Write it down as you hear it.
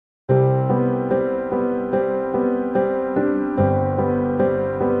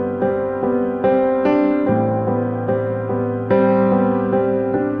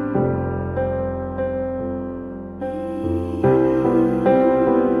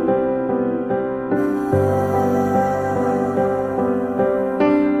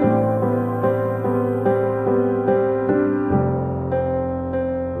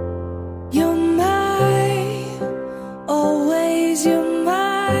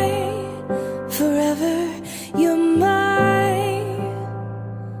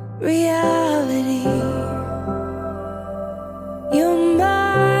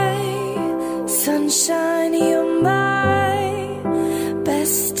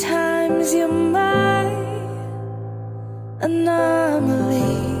sometimes you're my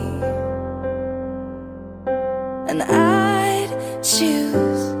anomaly, and I'd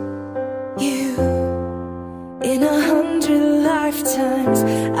choose you in 100 lifetimes.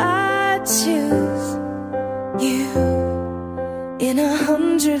 I'd choose you in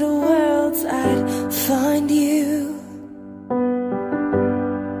 100 worlds. I'd find you,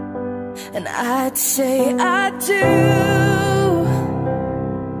 and I'd say I do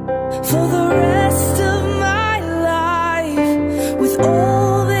for the rest of my life. With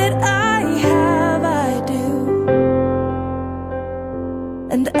all that I have, I do,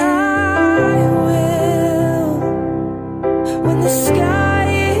 and I will. When the sky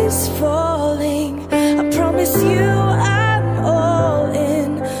is falling, I promise you I'm all in,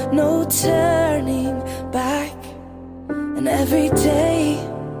 no turning back. And every day,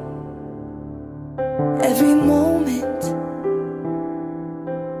 every moment,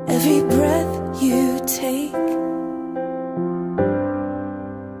 every breath you take,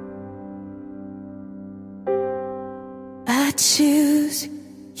 I choose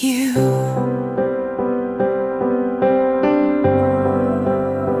you.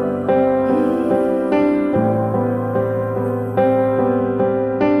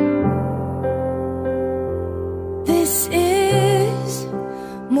 This is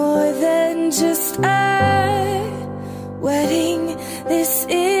more than just a wedding. This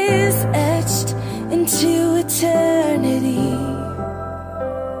is etched into eternity.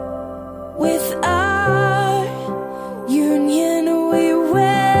 With our union, we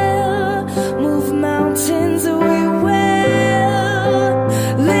will move mountains. We will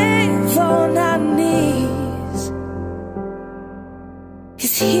live on our knees,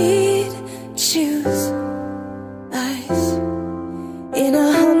 'cause he'd choose us in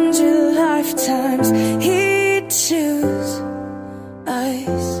 100 lifetimes. He'd choose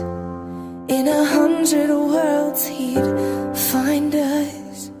us in 100 worlds. He'd find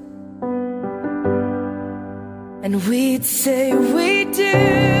us, and we'd say we do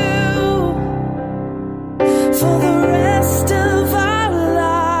for the rest of our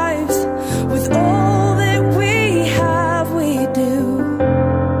lives. With all that we have, we do,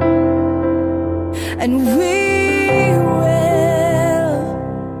 and we will.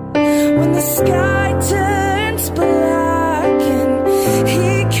 When the sky turns black and he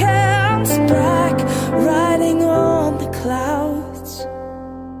comes back riding on the clouds,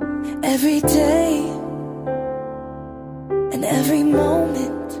 every day and every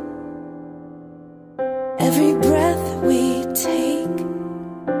moment, every breath we take,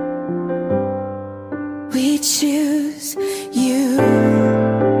 we choose you.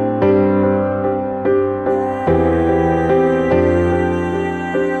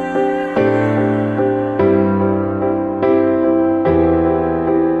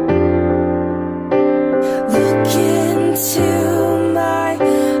 Look into my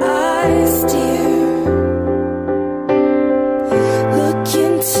eyes, dear. Look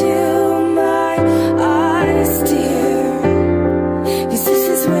into my eyes, dear. 'Cause this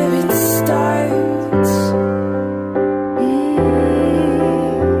is where it starts.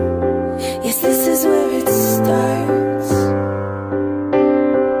 Yes, this is where it starts.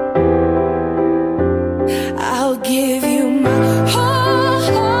 I'll give you my whole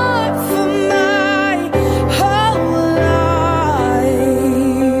heart for my whole life.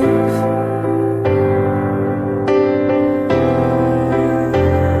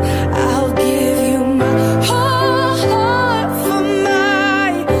 I'll give you my whole heart for my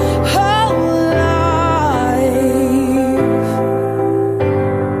whole life.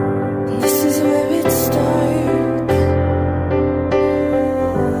 And this is where it starts.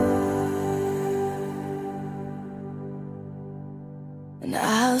 And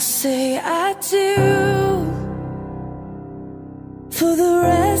I'll say I do for the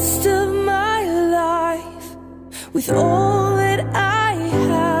rest of my life. With all that I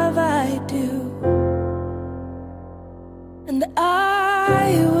have, I do, and I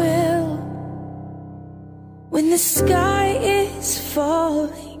will. When the sky is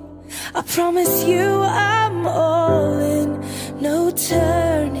falling, I promise you I'm all in, no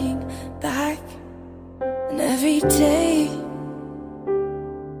turning back. And every day,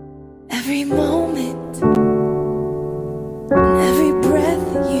 every moment, and every breath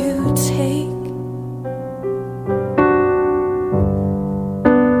you take,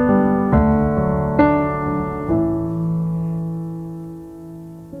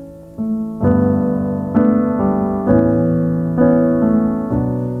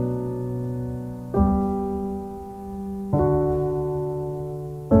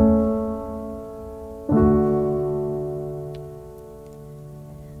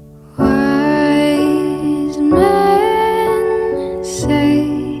 Why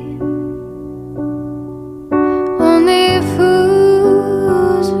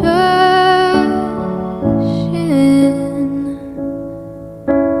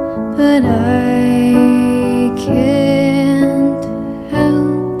but I can't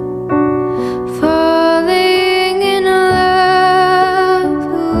help falling in love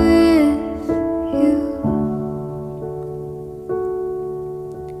with you.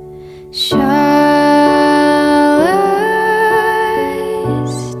 Shall I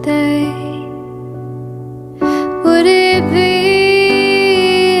stay? Would it be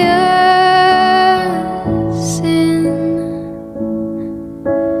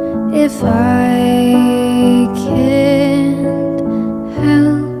if I can't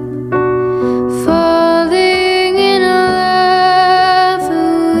help falling in love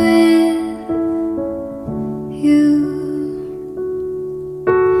with you?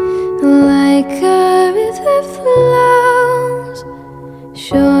 Like a river flows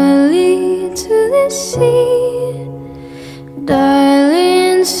surely to the sea,